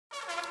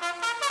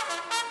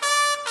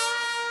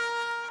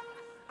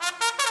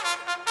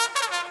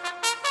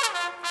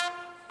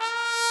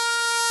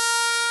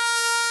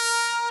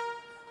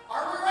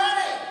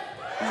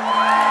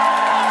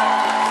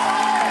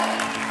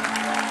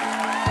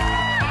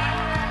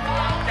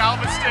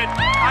Galveston.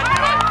 I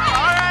knew it.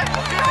 All right.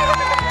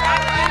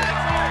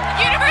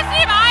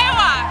 University of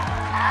Iowa.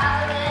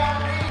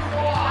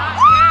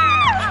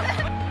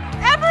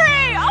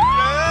 Emory.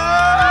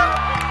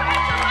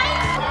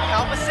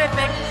 Cal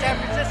Pacific,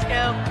 San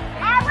Francisco.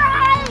 All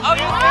right. Oh,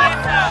 you did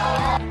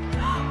that.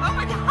 Oh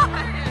my God.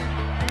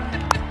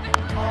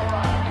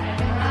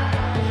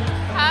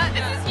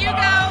 This is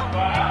Hugo.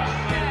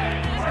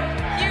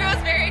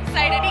 Hugo's very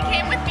excited. He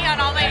came with me on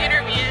all my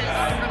interviews.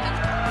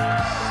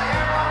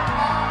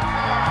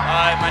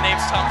 My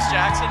name's Thomas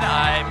Jackson.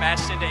 I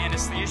matched into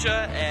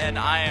anesthesia, and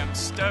I am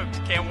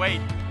stoked. Can't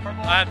wait.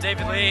 I'm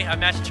David Lee. I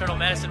matched internal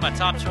medicine, my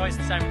top choice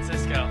in San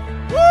Francisco.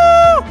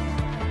 Woo!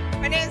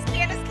 My name is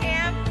Candace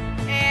Cam,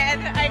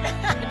 and I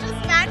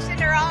just matched in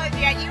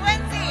neurology at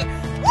UNC.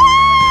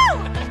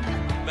 Woo!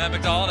 Matt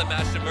McDonald, I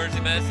matched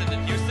emergency medicine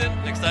in Houston.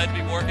 I'm excited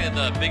to be working in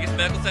the biggest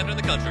medical center in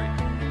the country.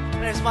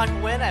 My name is Michael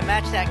Wynn. I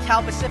matched at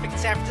Cal Pacific in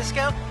San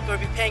Francisco. Going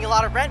to be paying a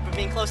lot of rent, but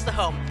being close to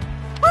home.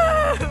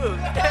 Woo!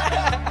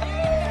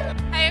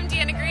 Hi, I'm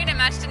Deanna Green. I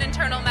matched in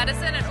internal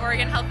medicine at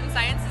Oregon Health and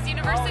Sciences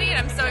University, and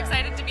I'm so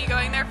excited to be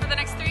going there for the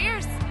next 3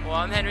 years. Well,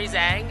 I'm Henry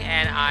Zhang,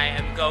 and I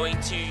am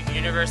going to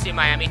University of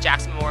Miami,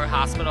 Jackson Memorial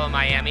Hospital in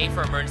Miami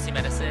for emergency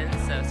medicine,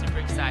 so super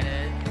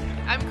excited.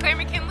 I'm Claire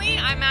McKinley.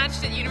 I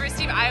matched at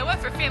University of Iowa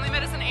for family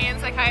medicine and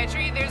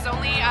psychiatry. There's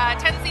only 10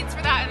 seats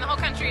for that in the whole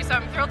country, so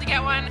I'm thrilled to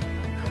get one.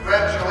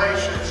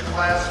 Congratulations,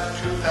 class of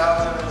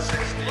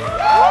 2016.